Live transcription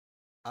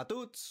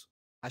Atuț.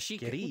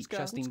 Ashike. Keri,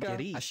 Shastin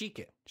Keri.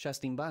 Ashike.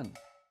 Shastimban.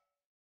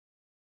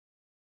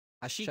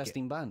 Ashike.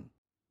 Shastimban.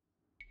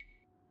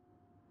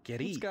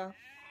 Keri.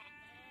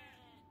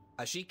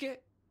 Ashike.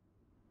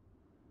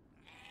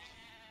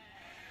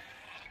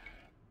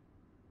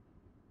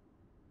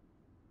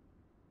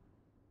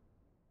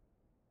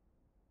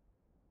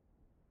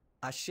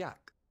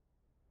 Ashak.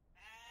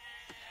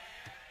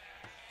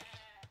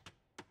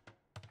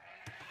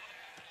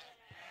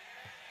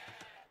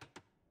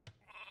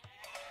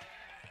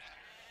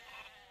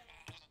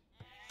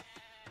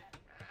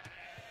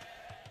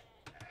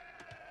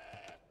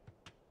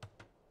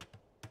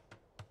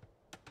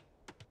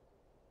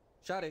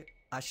 Share.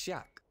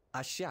 Ashak.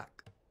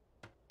 Ashak.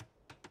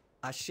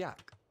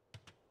 Ashak.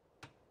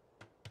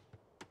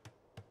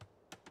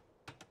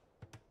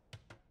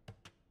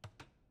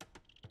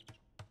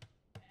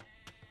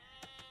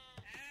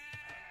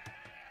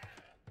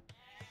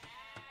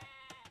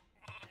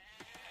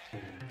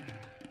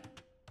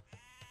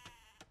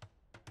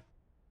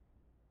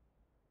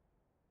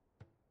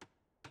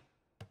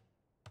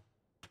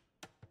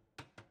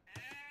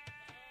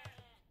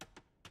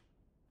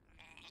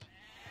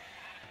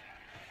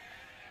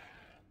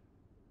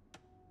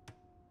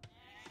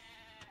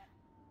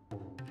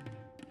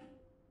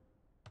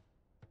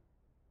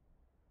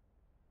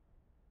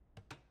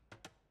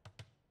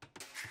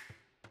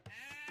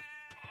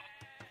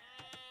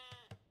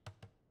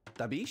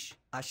 Tabish.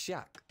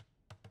 Ashak.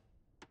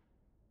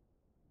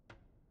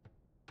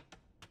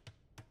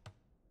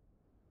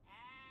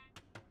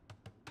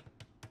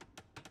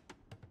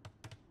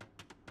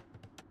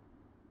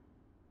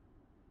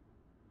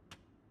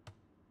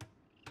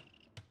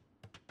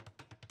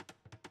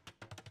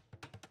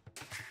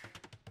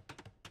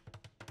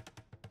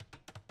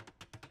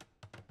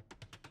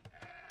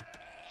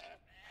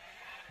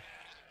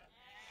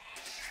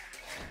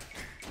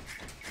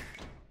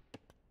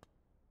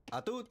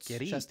 Atuț.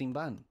 Keri.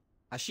 Shastimban.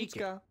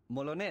 Ashike.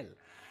 Molonel.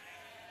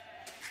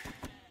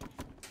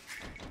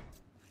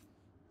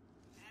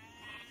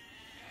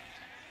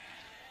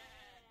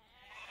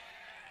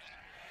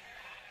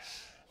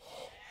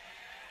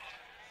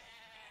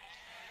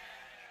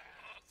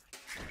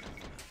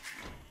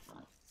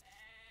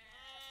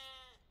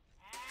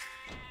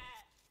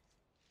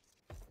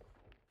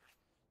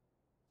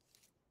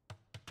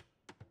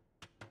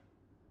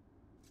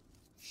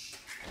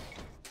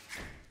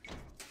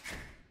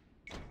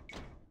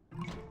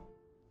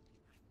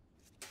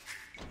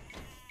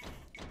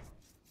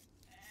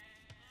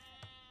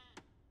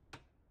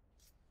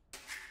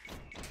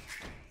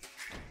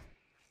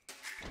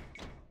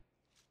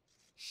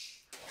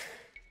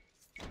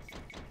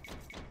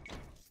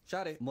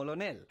 Share.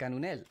 Molonel.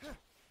 Canunel.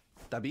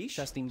 Tabish.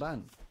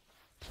 Shastimban.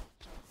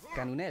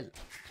 Canunel.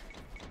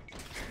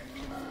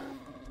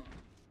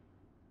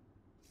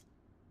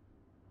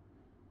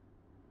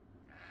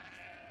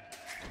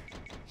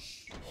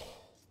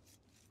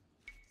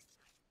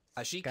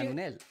 Ashike.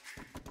 Canunel.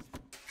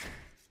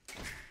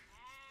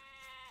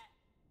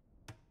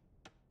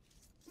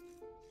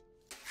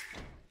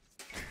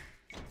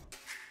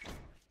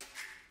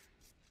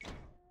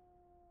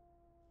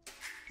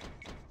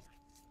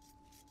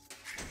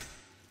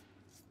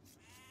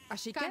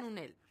 Ashike.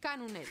 Canunel.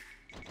 Canunel.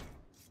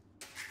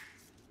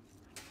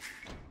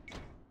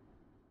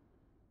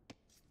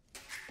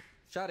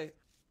 Share.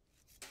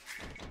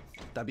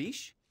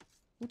 Tabish.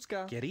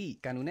 Uțca. Keri.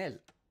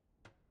 Canunel.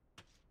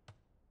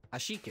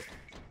 Ashike.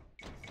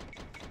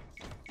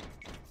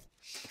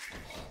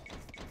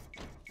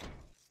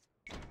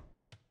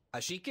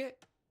 Ashike.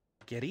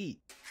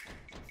 Keri.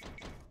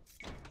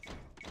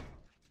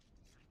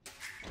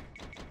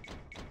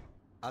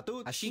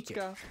 Atuț. Ashike.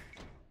 Uțca.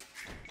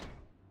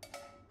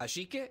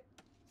 Ashike.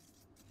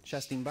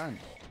 Shastimban.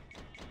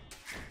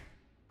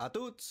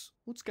 Atuț.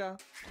 Uțca.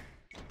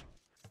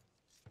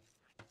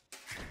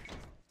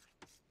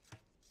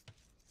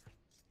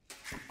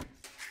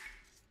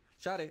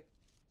 Share.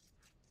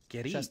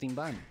 Keri.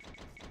 Shastimban.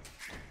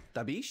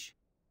 Tabish.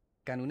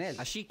 Canunel.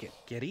 Ashike.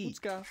 Keri.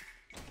 Uțca.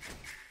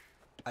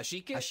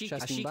 Ashike.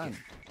 Shastimban.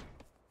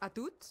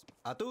 Atut.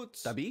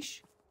 Atuț.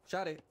 Tabish.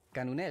 Share.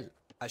 Canunel.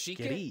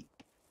 Ashike. Keri.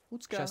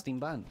 Uțca.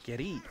 Shastimban.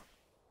 Keri.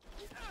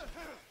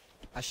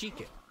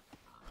 Ashike.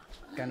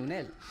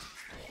 Canunel.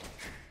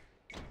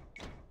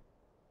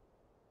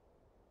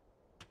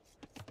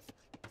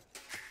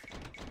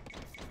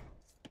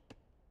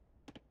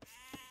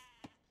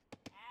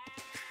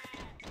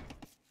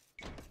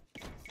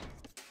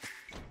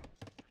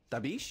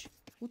 Tabish.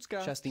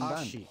 Uțca.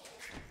 Shastimban. Ashi.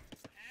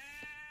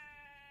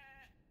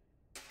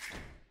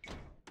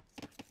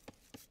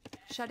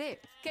 Share.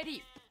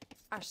 Keri.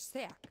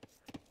 Ashseak.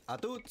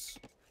 Atuț.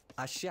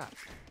 Ashak.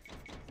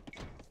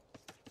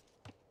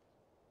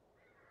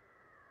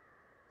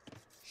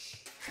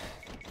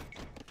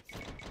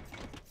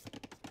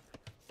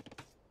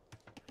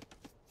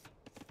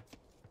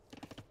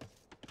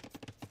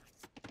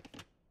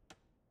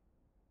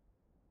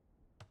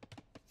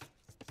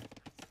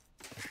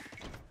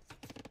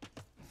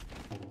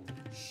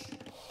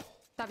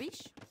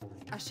 Tabish.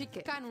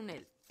 Ashike.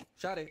 Canunel.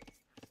 Share.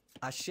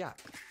 Așac.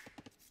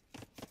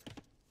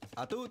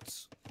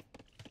 Atuț.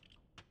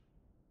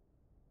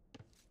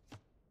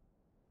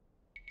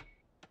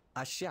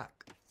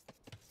 Așac.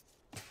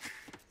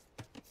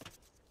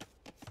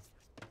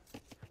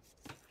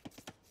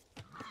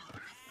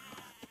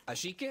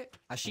 Așiche.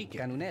 Așiche.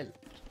 Canunel.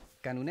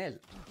 Canunel.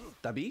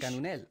 Tabiș.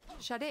 Canunel.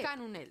 Șare.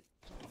 Canunel.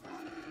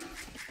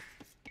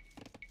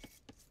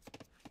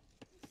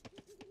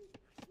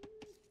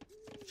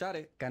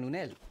 Șare.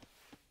 Canunel.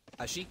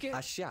 Așiche.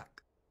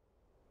 Așac.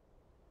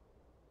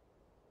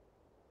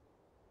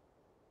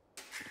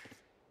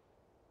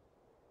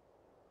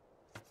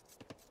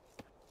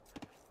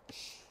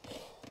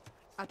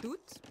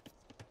 Atut.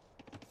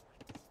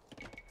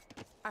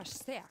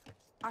 Așseac.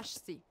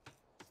 Așsi.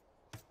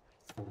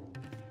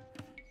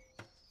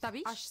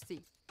 Tabiș.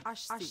 Așsi.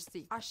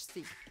 Așsi.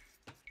 Așsi.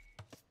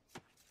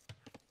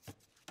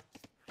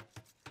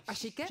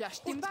 Așiche.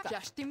 Jaștimban.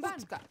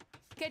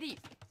 Cheri.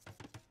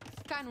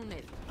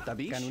 Canunel.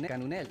 Tabiș. Canunel.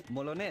 Canunel.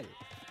 Molonel.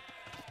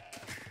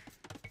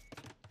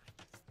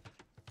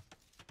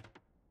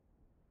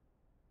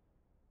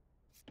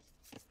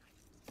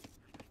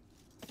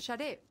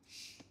 Șare.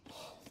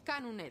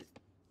 Canunel.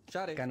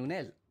 Șare.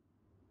 Canunel.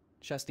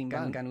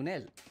 Șastimban.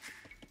 Canunel.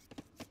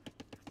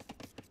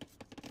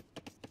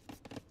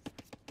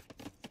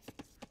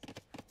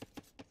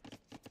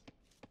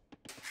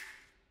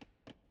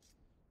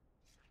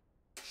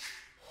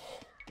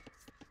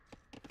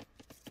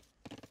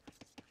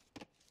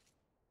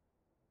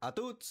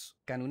 Atuț.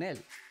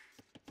 Canunel.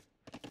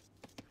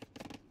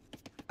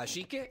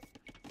 Așiche.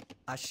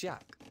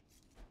 Așac.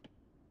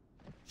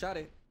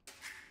 Șare.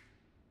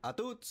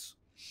 Atuț.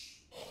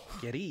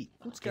 Cheri.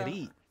 Uțca.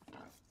 Cheri.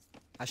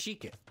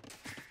 Așiche.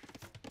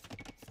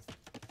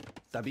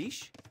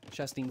 Tabiș.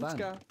 Șastimban.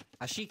 Uțca.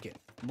 Așiche.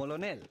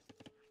 Molonel.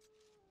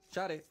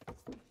 Șare.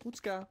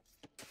 Uțca.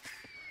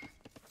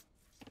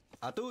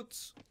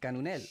 Atuț.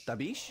 Canunel.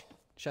 Tabiș.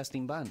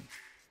 Șastimban.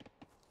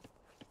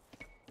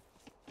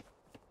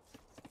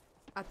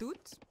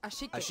 Atut.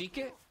 Așiche.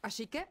 Așiche.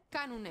 Așiche.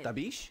 Canunel.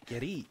 Tabiș.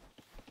 Cheri.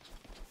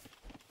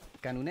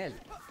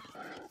 Canunel.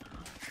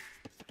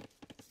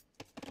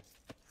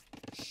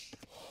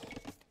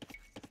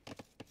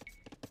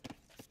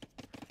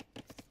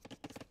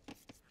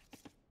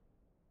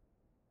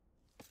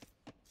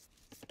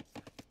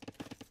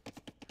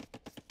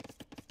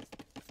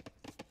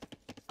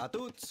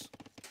 Atuț.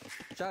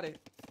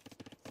 Șare.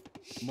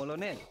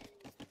 Molonel.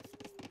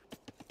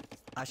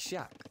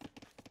 Așac.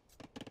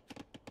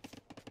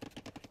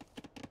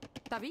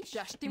 Tabiș.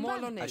 Jaștimban.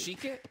 Molonel.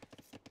 Așiche.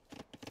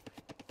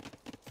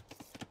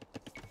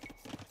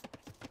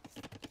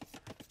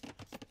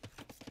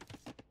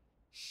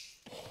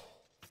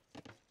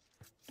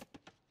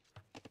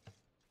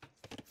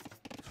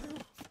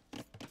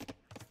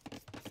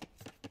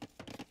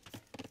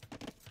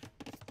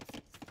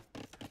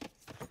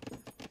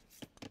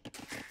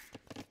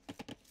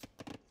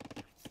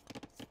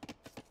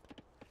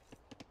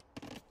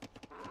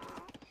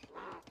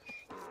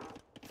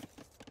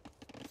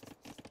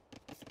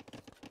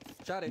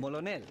 Șare.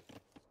 Molonel.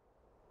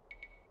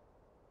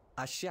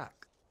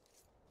 Așac.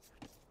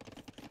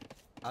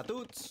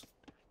 Atuț.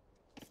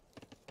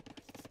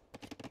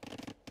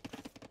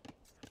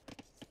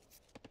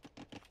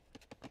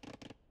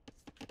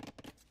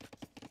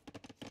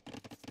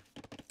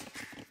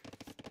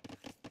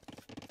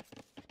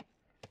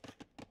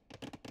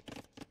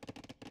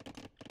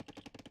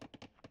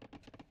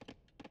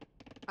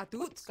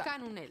 Atut.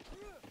 Canunel.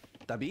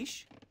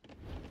 Tabiș.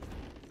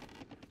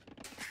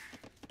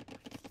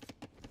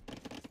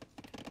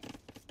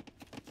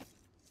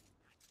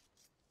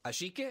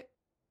 Așiche.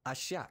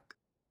 Așac.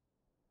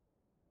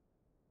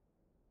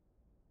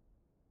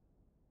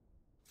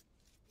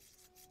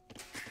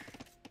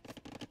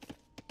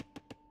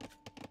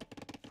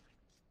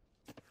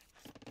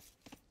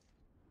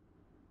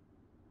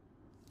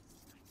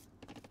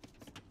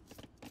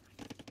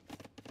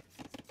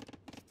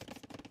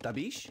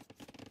 Tabiș.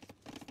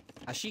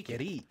 Așiche.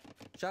 Cheri.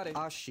 Șare.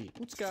 Ași.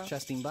 Uțca.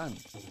 Șastimban.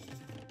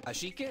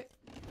 Așiche.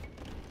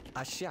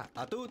 Așac.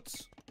 Atuț.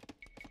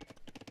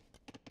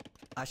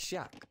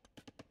 Așac.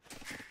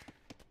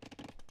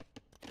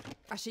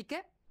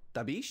 Așiche.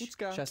 Tabiș.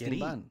 Uțca.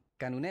 Șastimban.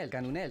 Canunel.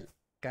 Canunel.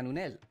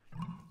 Canunel.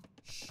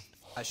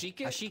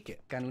 Așiche.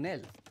 Așiche.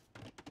 Canunel.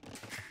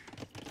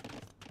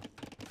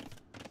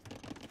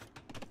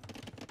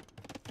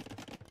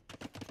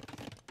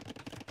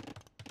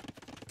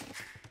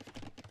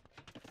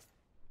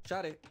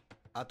 Șare.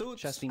 Atuț.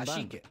 Șastimban.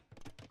 Așiche.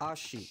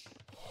 Ași.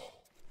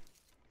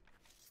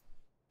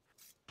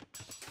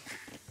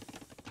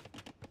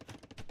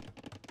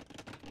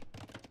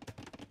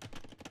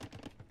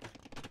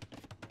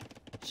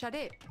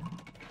 Șare.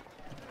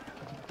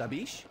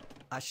 Tabiș.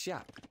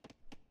 Așac.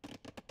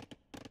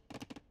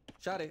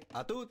 Șare.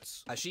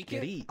 Atuț. Așiche.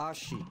 Cheri.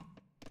 Ași.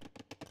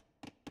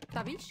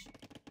 Tabiș.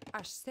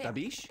 Așsea.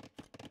 Tabiș.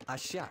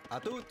 Așac.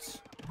 Atuț.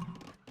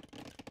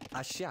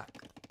 Așac.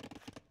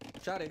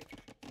 Șare.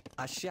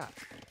 Așac.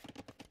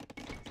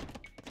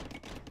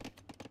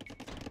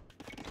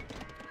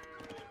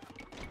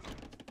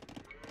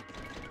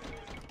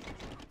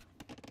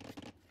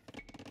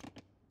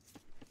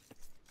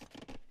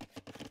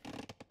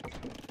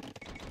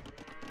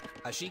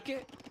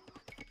 Ashike.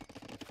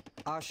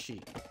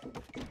 Ashi.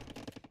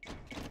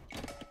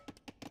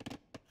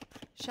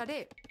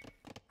 Share.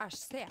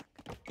 Ashseak.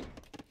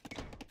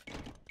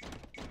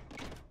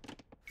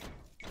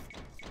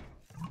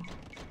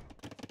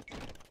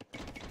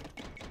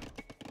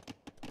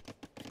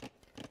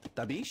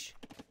 Tabish.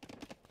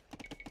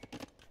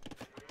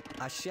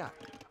 Ashak.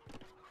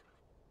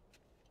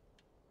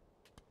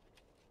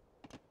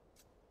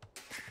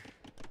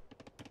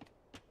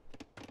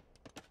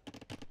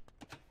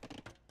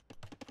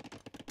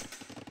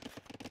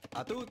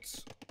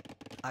 Atuts.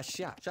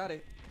 Ashak.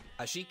 Share.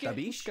 Ashike.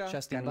 Tabish. Uska.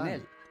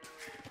 Shastinban.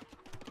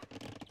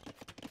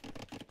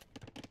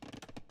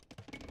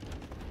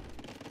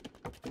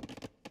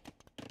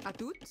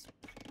 Atut.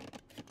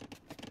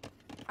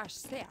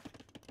 Ashseak.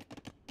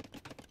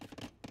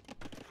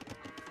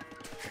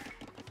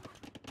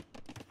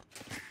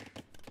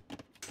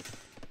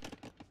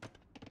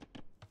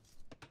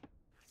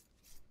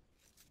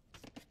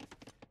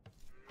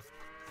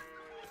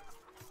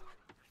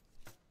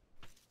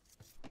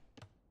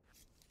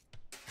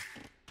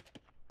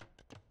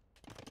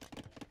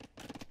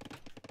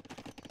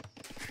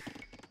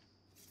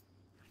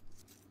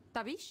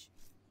 Tabish.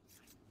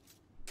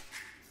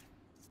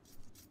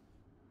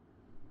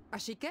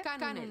 Ashike.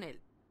 Canunel.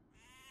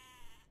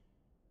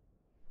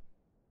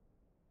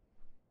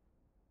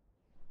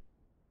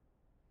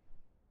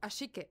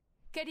 Ashike.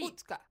 Keri.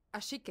 Utska.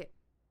 Ashike.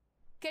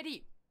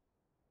 Keri.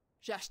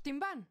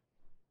 Jastimban.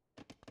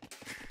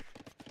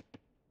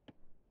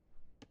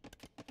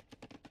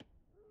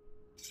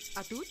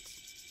 Atut.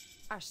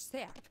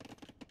 Ashseak.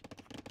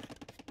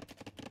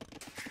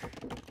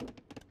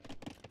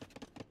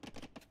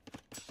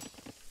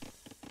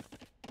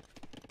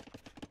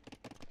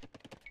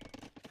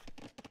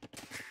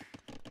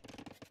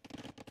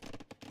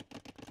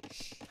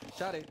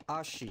 Share.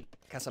 Ashi.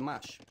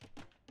 Kasamash.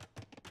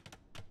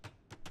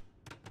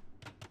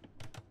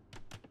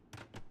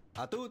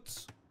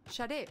 Atuts.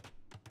 Share.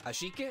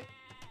 Ashike.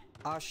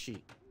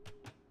 Ashi.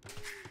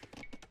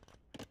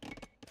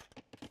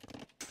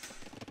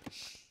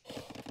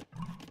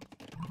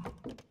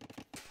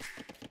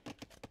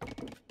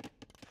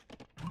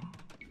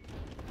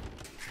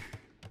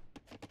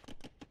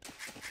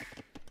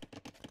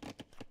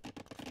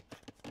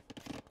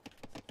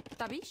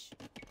 Tabish.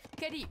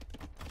 Keri.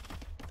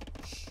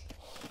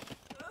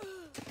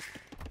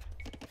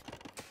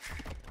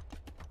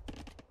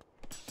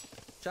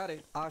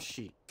 Share.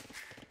 Ashi.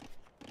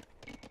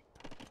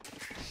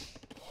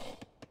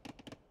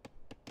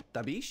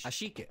 Tabish.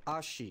 Ashike.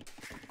 Ashi.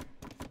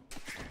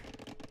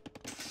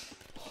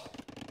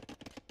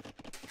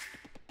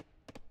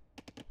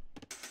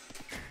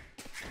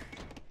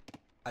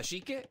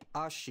 Ashike.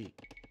 Ashi.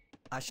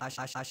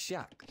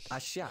 Ashak.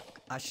 Ashak.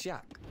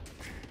 Ashak.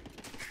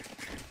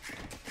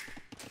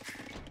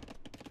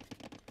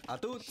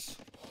 Atuts.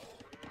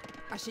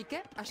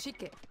 Ashike.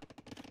 Ashike.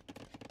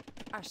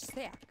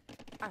 Ashseak.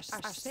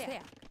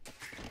 Ashseak.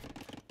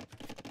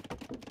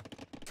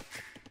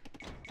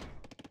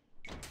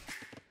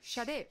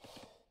 Share.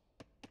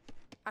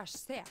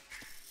 Ashseak.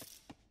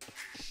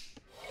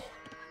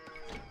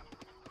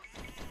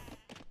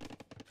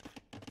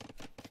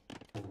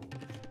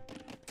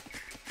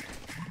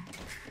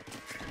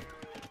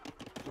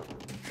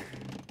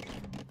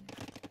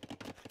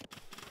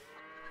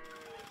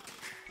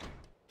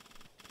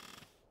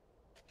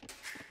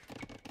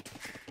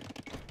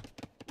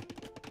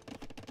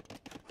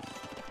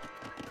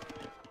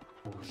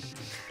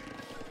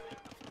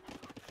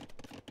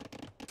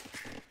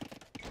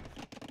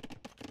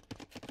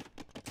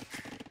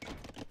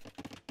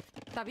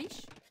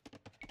 Tabish.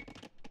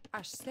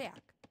 Ashseak.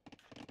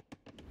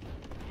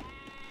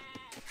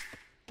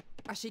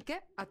 Ashike.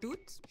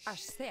 Atut.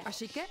 Ashseak.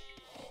 Ashike.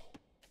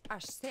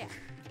 Ashseak.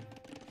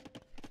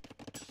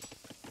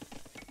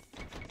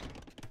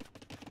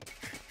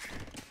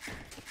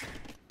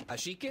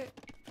 Ashike.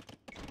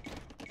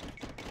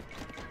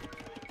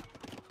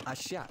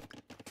 Ashak.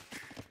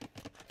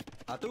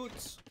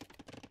 Atuts.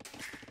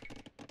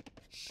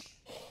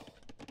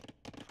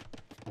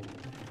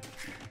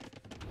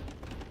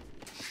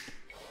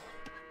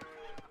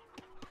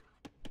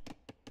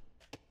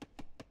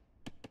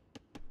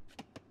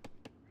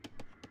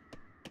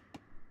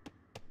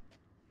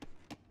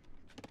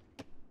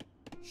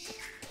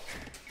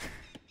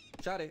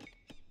 Share.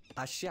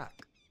 Ashak.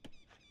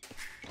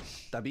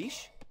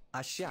 Tabish.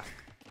 Ashak.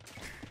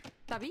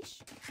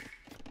 Tabish.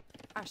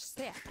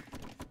 Ashseak.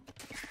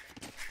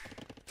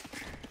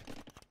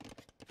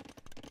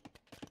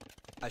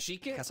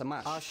 Ashike.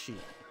 Kasamash. Ashi.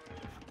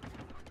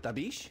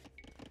 Tabish.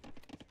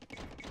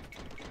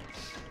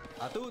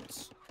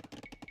 Atuts.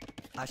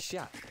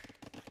 Ashak.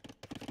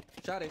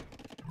 Share.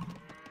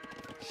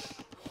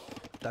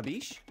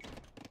 Tabish.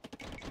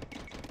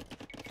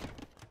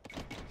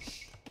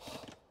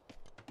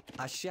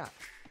 Ashak.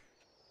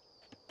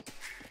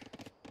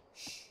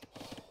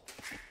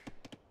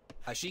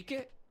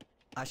 Ashike.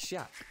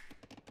 Ashak.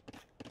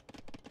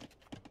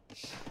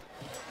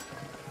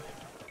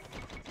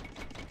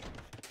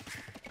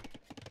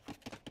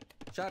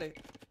 Share.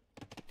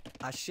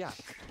 Ashak.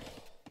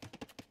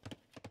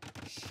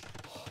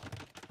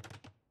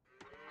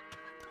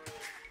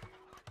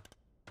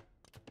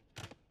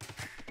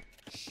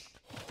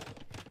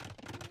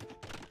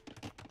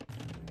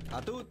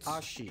 Atuts.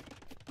 Ashi.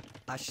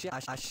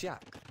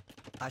 Ashak.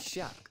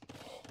 Ashak.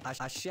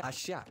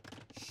 Ashak.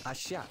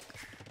 Ashak.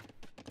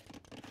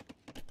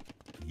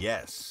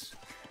 Yes.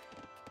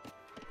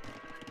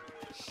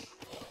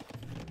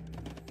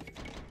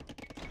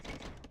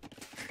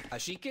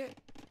 Ashike.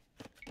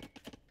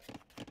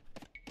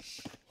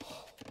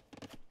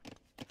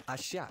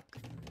 Ashak.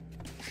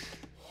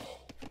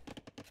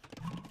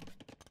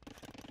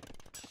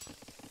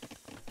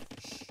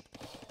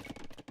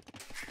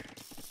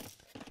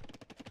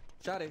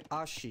 Share.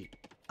 Ashi.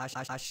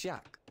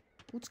 Ashak.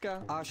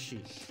 Utska.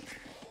 Ashi.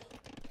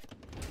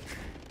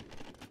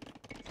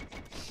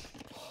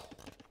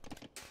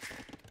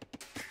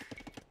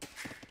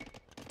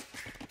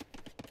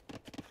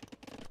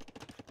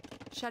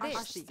 Share.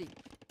 Ashti.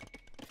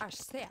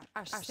 Ashsea.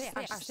 Ashsea.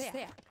 Ashsea.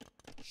 Ashsea.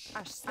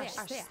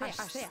 Ashsea.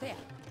 Ashsea.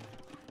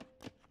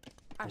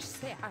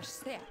 Ashsea.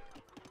 Ashsea.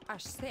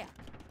 Ashsea.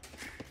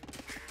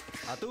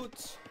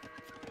 Atuts.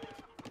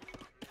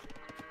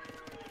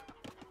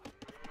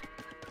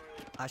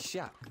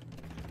 Ashak.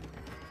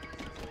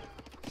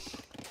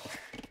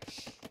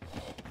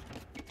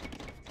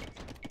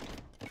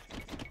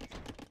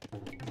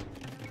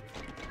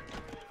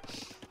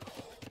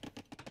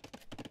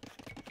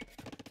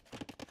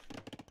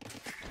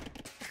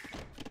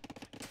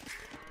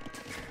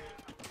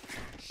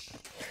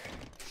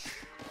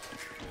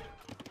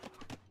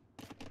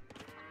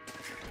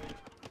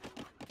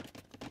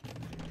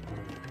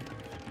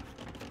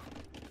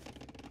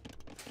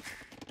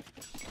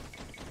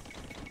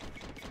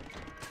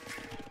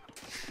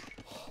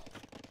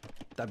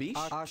 Tabish.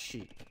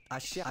 Ashi.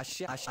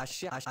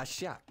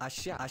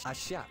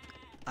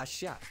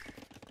 Ashak.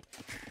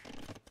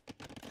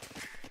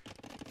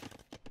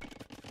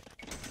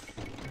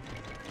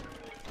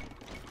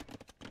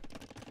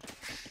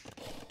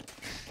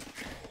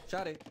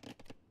 Share.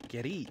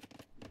 Geri.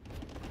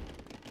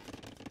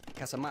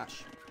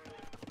 Kasamash.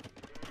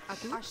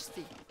 Atu.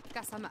 Ashti.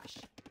 Kasamash.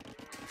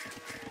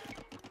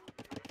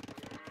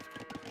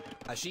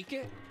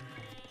 Ashike.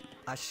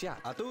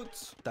 Ashak.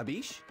 Atuts.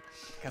 Tabish.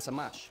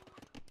 Kasamash.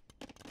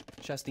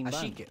 Shastinban.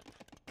 Ashike.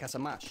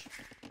 Kasamash.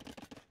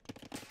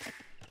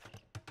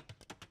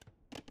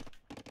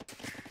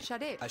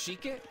 Share.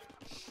 Ashike.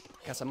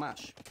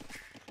 Kasamash.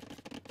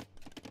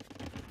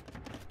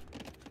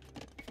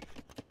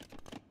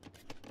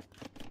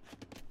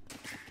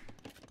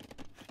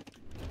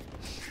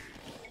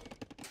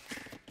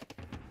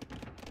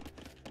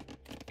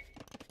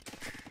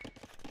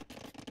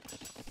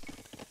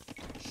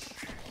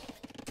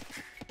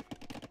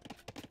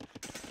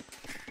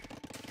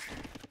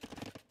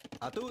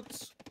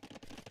 Atuts.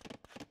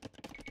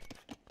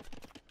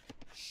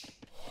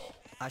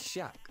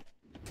 Ashak.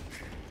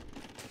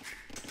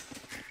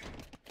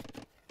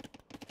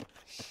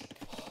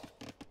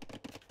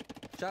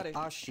 Share.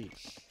 Ashi.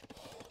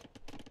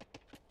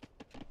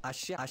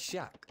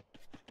 Ashak.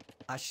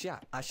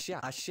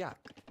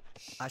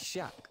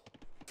 Ashak.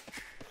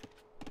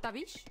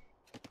 Tabish.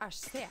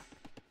 Ashsea.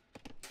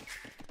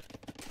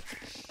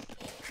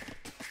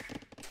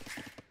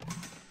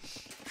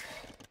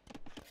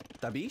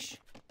 Tabish.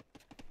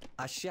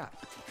 Ashak.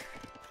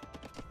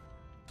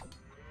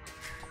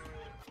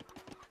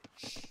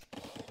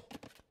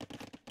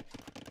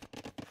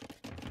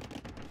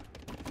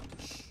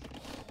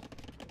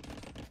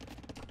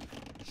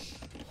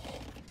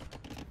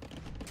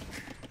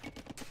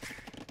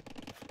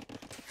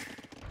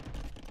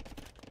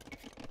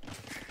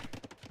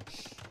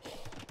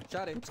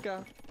 Share.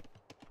 Utska.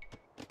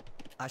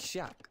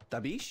 Ashak.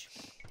 Tabish.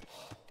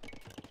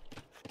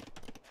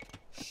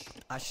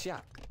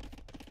 Ashak.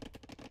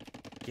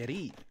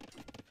 Geri.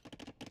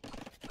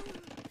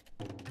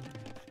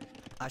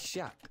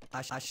 Ashak.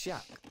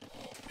 Ashak.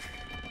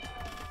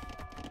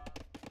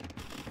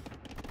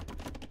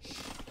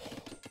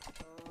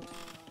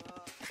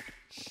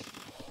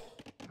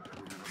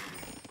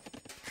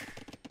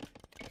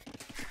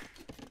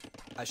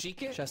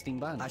 Ashike.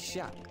 Shastinban.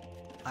 Ashak.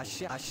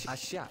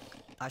 Ashak.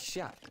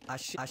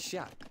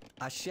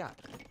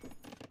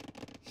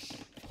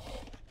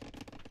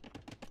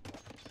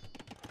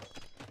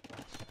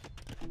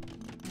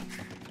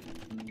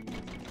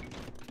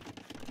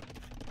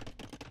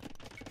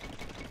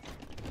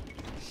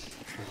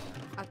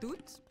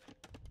 Atut.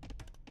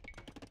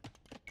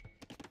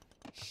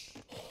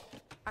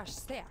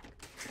 Ashsea.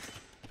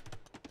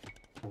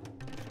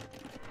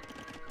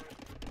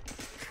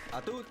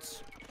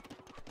 Atuts.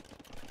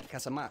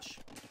 Kasamash.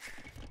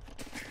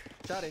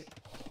 Share.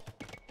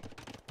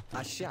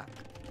 Ashak.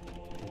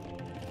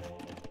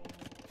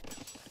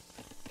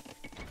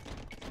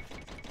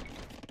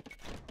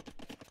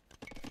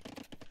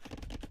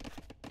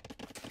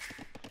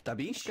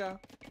 Tabish.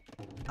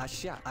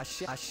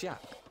 Ashak.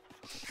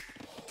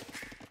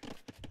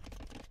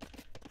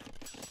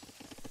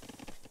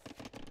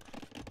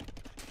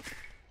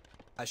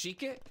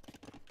 Ashike.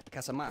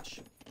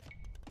 Kasamash.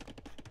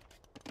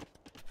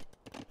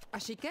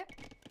 Ashike.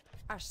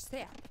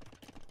 Ashsea.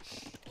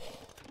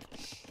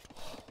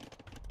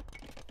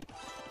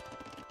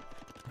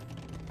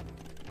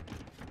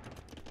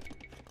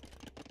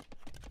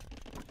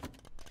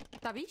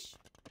 Tabish.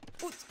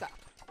 Utska.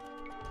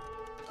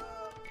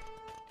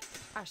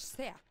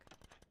 Ashseak.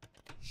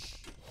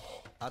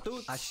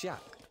 Atuts.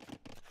 Ashiak.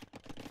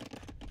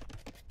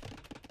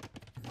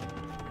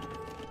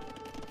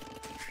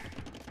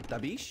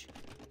 Tabish.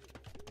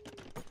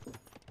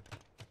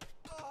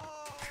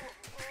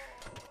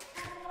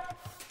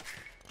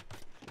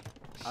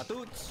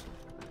 Atuts.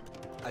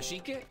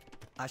 Ashike.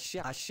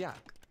 Ashiak. Ashiak.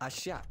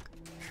 Ashiak.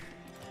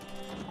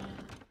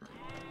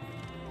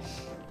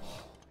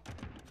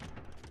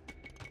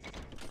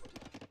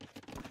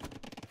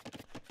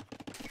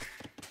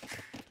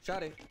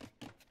 Share.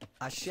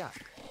 Ashiak.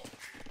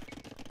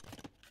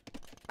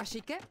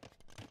 Ashike.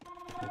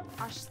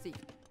 Ashsi.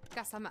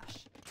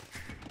 Kasamash.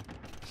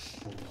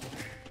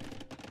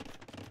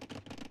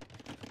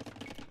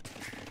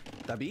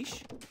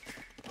 Tabish.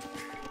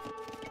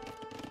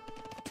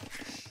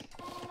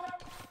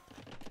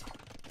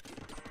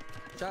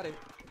 Share.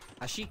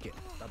 Ashike.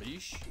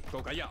 Tabish.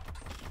 Kokaya.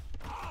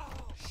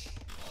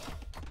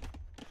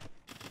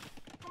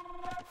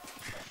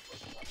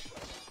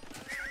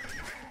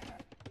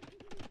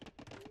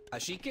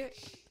 Ashike.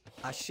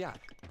 Ashiak.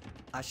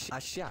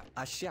 Ashiak.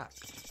 Ashiak.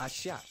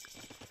 Ashiak.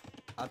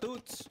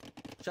 Atuts.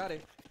 Share.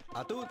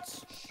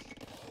 Atuts.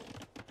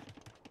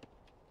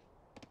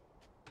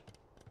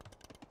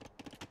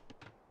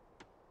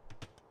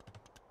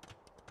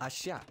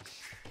 Ashiak.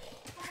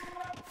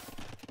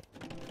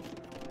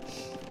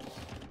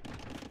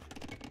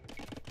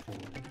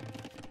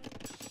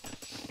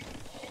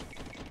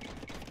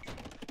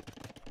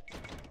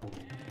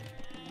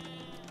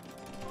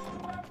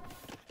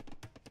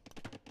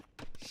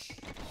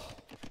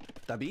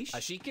 Tabish.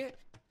 Ashike.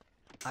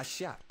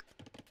 Ashiak.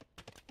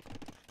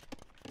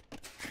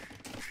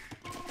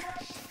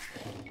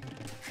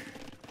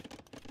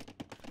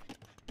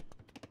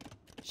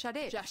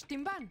 Shade.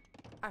 Jashtimban.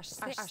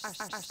 Ashseak.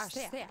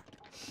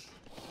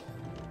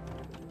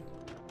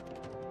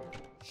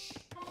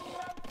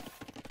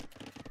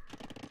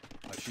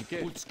 Ashike.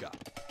 Utska.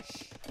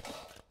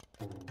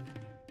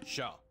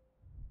 Sha.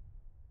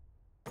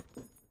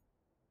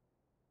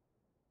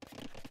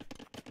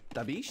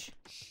 Tabish.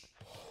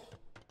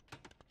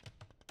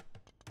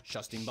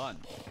 Shastimban.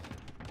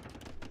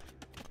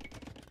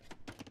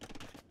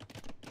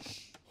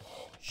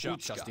 Sha.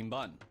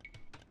 Shastimban.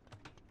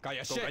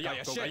 Kaya she.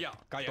 Kaya she.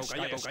 Kaya she.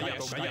 Kaya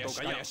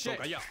she. Kaya she.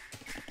 Kaya.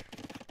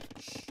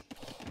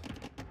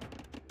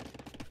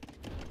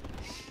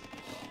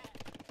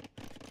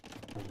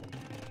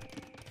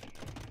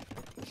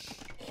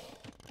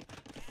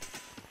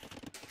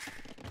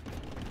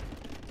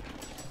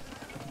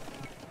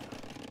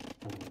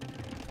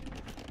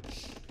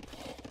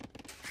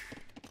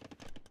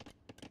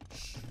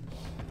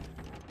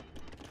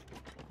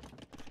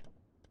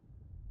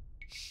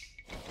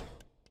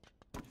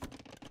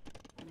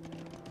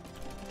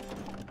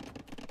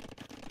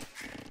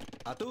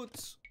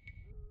 Atuts.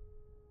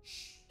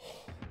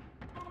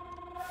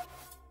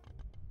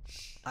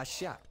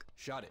 Ashiak.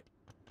 Share.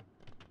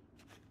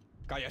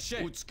 Kaya she.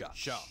 Utska.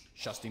 Sha.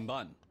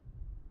 Shastimban.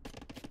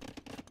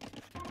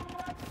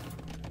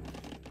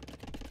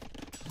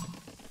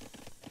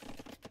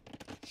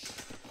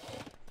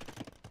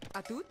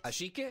 Atut.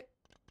 Ashike.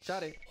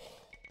 Share.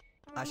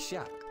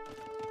 Ashiak.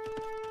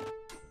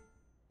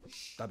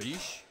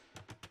 Tabish.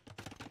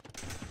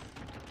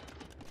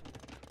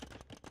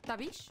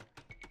 Tabish.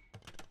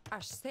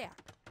 Ashseak.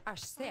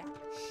 Ashseak.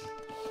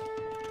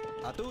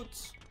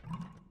 Atuts.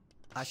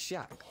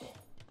 Ashiak.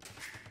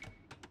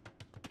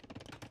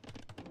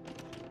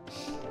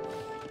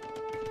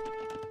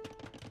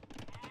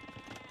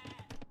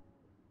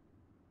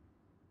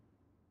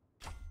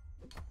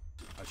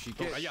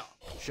 Ashike. Kaya.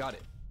 Share.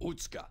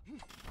 Utska.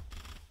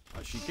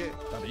 Ashike.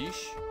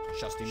 Tabish.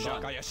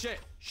 Shastimban. Kaya she.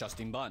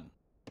 Shastimban.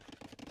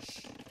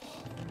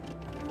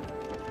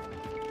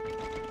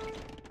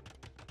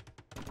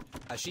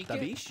 Ashike.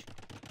 Tabish.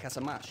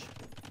 Kasamash.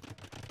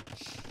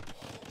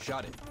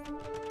 Share.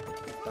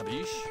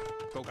 Tabish.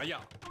 Kokaya.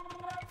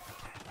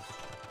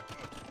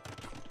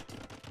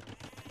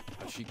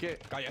 Ashike.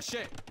 Kaya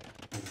she.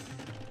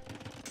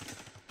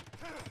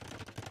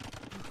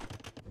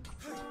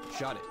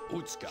 Share.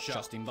 Utska.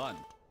 Shastimban.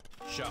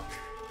 Sha.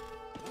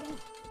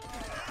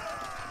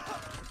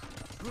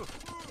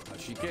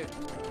 Ashike.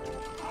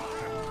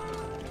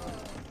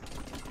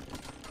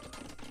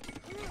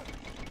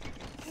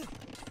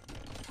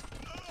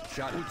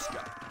 Share.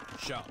 Utska.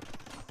 Sha.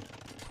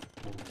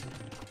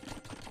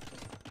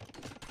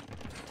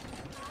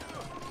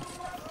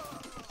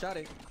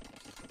 Share.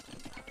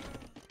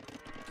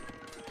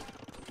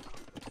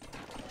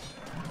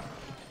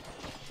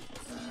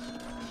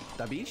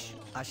 Tabish.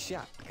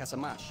 Ashiak.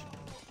 Kasamash.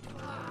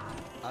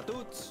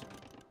 Atuts.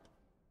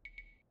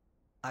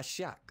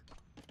 Ashiak.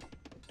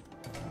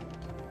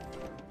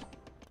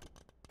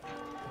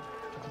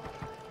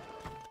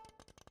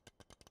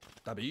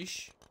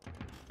 Tabish.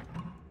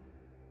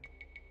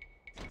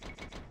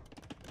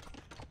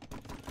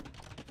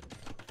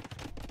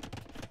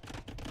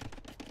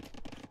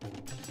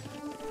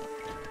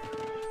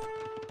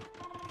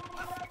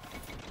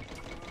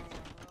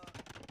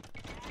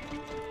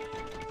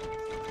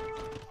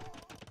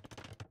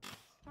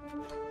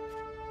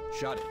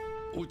 Shade.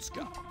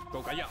 Utska.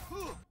 Kokaya.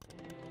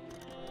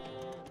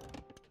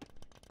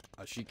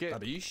 Ashike.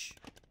 Tabish.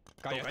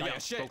 Kokaya.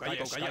 Kokaya.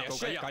 Kokaya.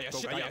 Kokaya.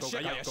 Kokaya.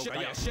 Kokaya.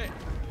 Kokaya.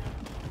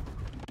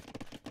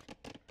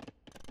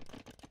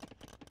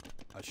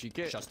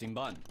 Ashike.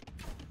 Shastimban.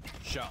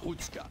 Sha.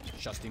 Utska.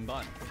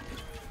 Shastimban.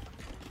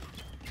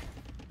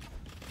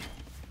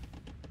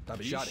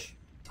 Tabish. Shade.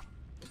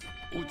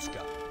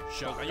 Utska.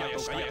 Sha. Kokaya.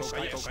 Kokaya.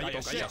 Kokaya.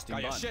 Kokaya.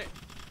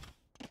 Shastimban.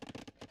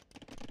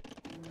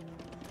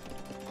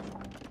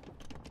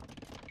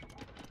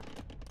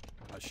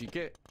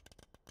 Ashike.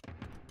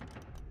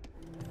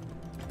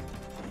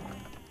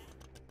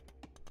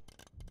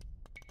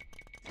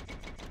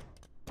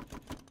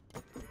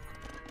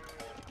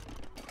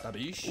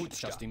 Tabish.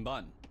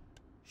 Shastimban.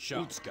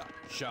 Sha. Utska.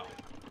 Sha.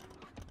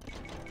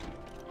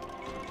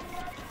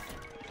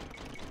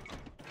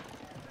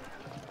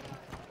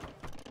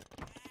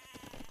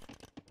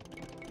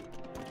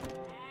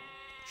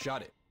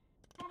 Shade.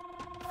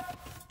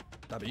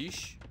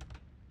 Tabish.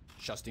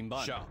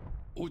 Shastimban. Sha.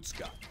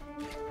 Utska.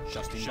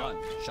 Shastimban.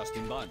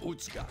 Shastimban.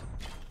 Utska.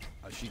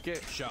 Ashike.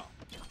 Sha.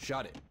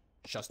 Shade.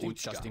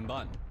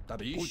 Shastimban.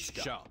 Tabish.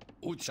 Sha.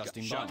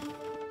 Shastimban.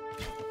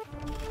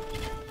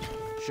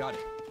 Shade.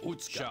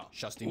 Utska.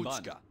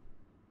 Shastimban.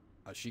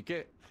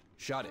 Ashike.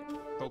 Shade.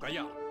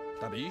 Kokaya.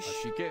 Tabish.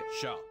 Ashike.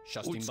 Sha.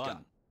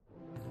 Shastimban.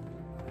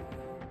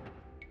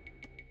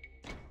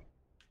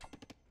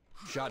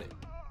 Shade.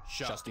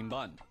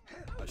 Shastimban.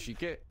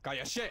 Ashike.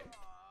 Kayashe.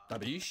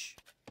 Tabish.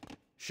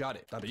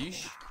 Shade.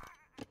 Tabish.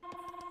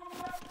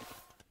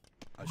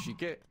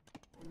 Ashike.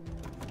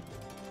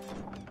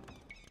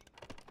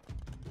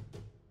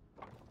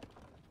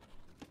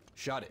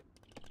 Shade.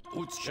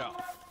 Utska.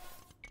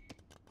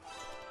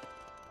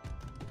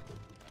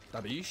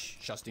 Tabish.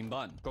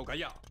 Shastimban.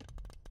 Kokaya.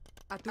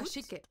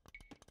 Ashike.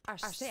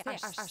 Ashsea.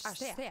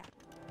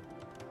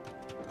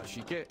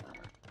 Ashike.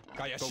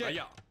 Kayashe.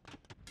 Kokaya.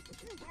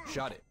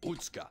 Shade.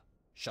 Utska.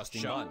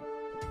 Shastimban.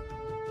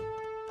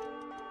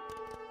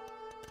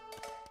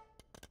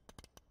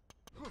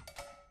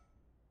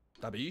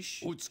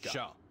 Tabish. Utska.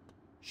 Sha.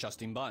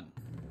 Shastimban.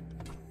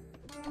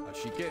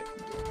 Ashike.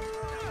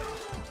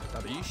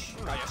 Tabish.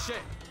 Kayashe.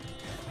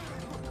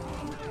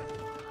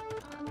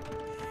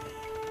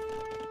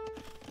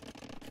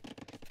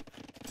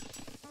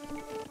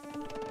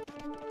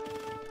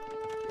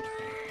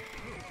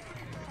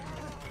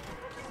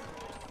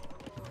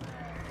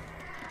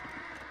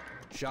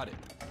 Shade.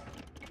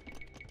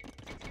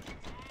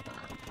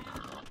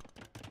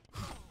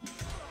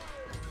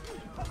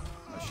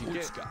 Ashike.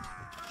 Utska.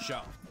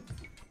 Sha.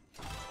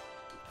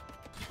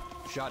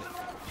 Shade.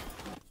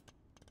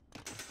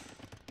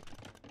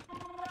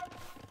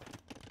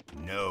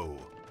 No.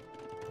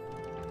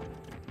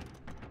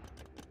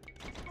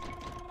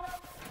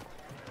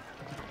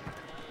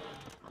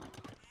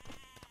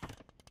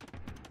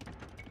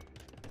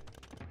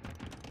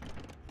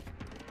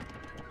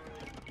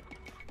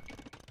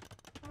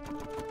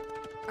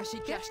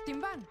 Ashike.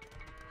 Shastimban.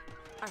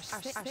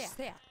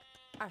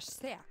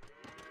 Ashsea.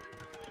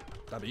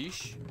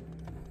 Tabish.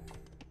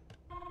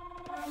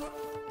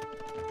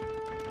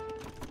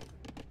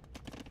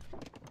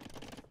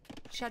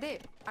 Shade.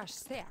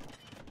 Ashsea.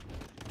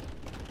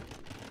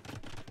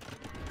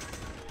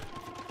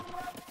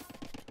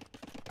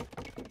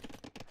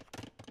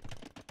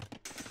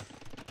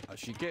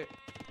 Ashike.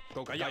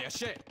 Kokaya.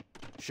 Kayashe.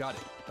 Shade.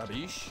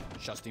 Tabish.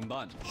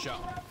 Shastimban. Sha.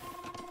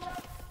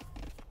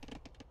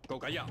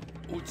 Kokaya.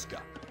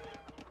 Utska.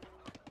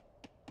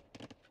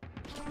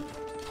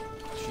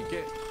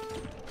 Ashike.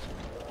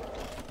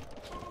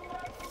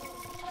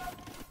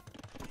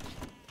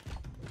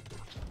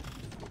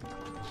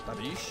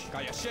 Tabish.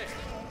 Kayashe.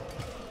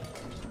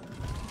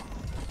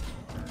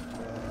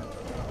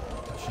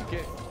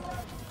 Ashike.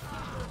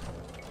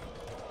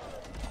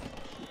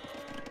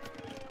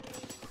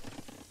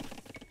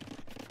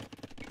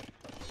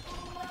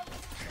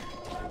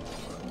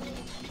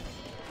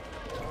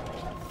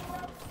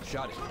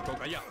 Shade.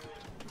 Kokaya.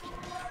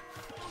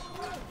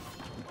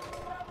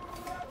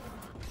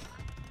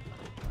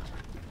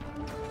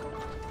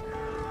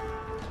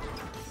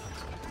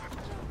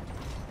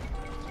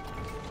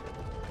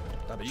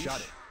 Tabish.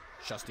 Shade.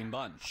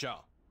 Shastimban. Sha.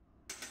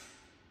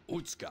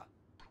 Utska.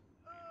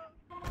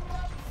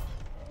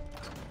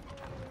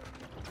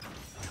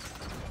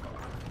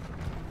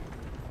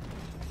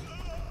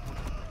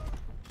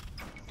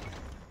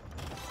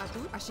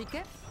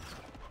 Ashike.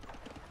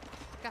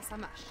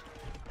 Kasamash.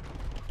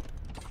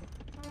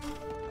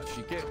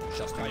 Ashike.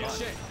 Shastimban.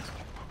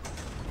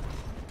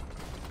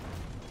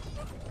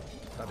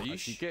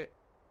 Tabish. Ashike.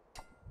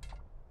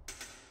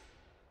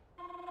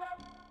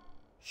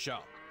 Sha.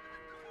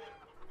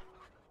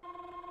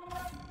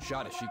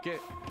 Shade. Ashike.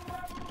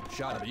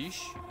 Shade.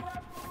 Tabish.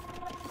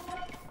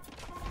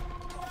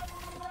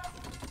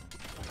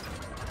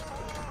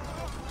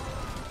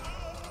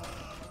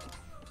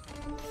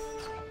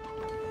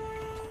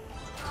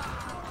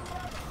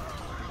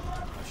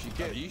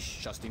 Ashike. Tabish.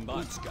 Shastimban.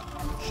 Utska.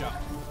 Sha.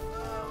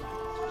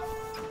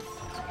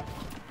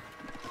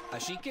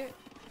 Ashike.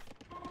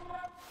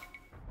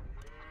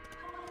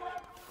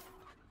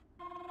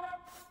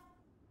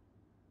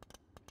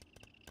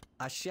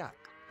 Ashak.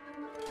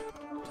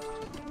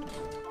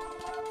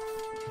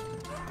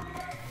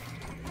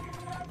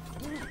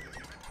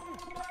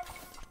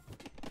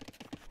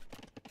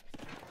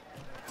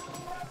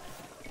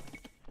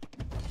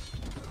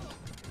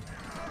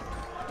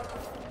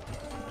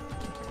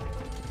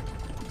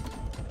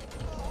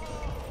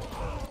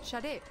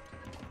 Shade.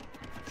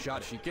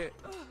 Shot it. Shike.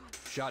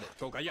 Shot it.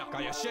 Go kaya.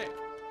 Kaya she.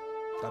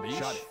 Tabish.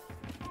 Shot it.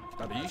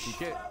 Tabish.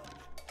 Shike.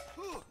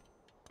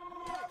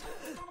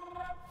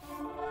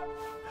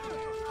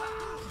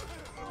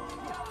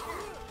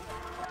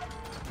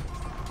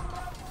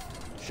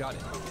 Shot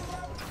it.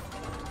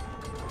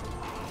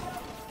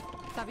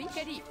 Tabi.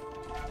 Keri.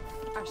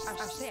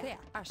 Ashsea.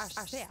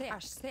 Ashsea.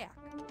 Ashsea.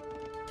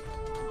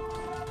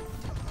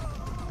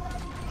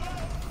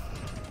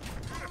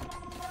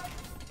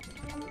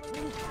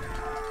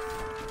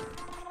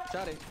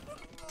 Shot it.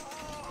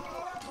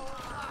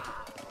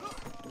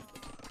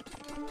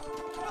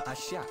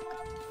 Ashak.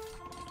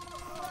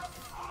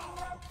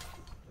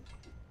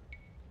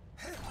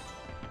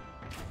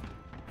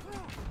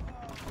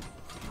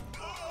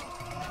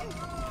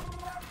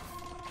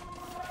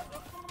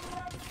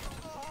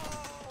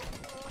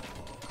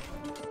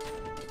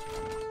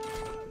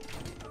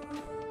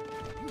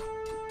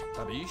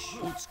 Tabish.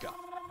 Utska.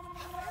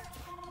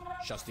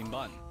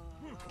 Shastimban.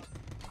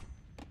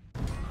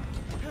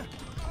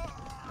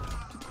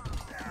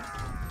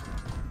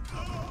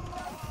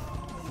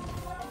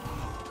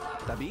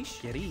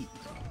 Tabish. Keri.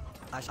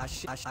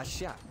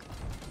 Ashak.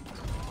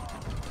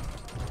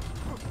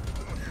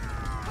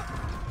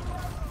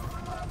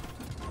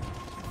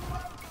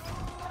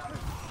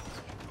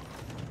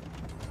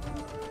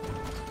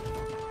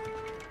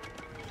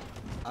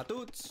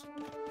 Atuts.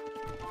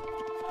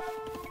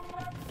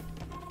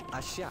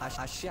 Ashak.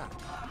 Ashak.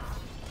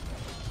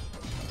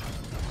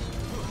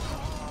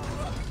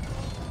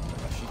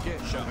 Shike.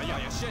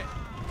 Shagaya she.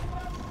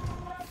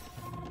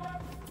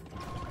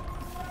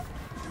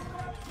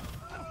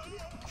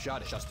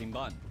 Shot it.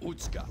 Shastimban.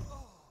 Utska.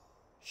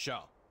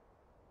 Sha.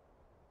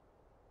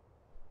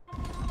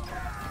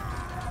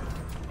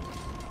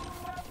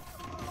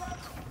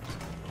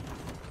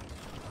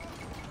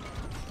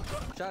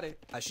 Shot it.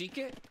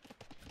 Ashike.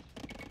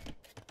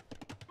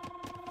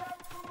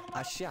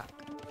 Ashak.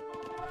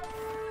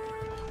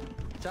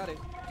 Shot it.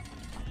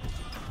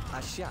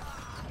 Ashak.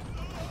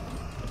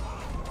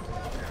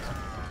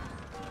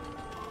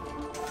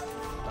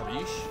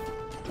 Tabish.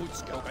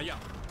 Utska. Go kaya.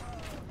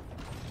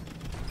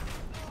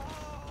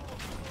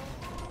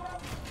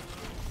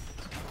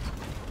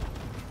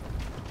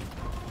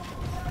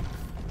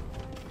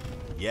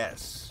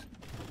 Yes.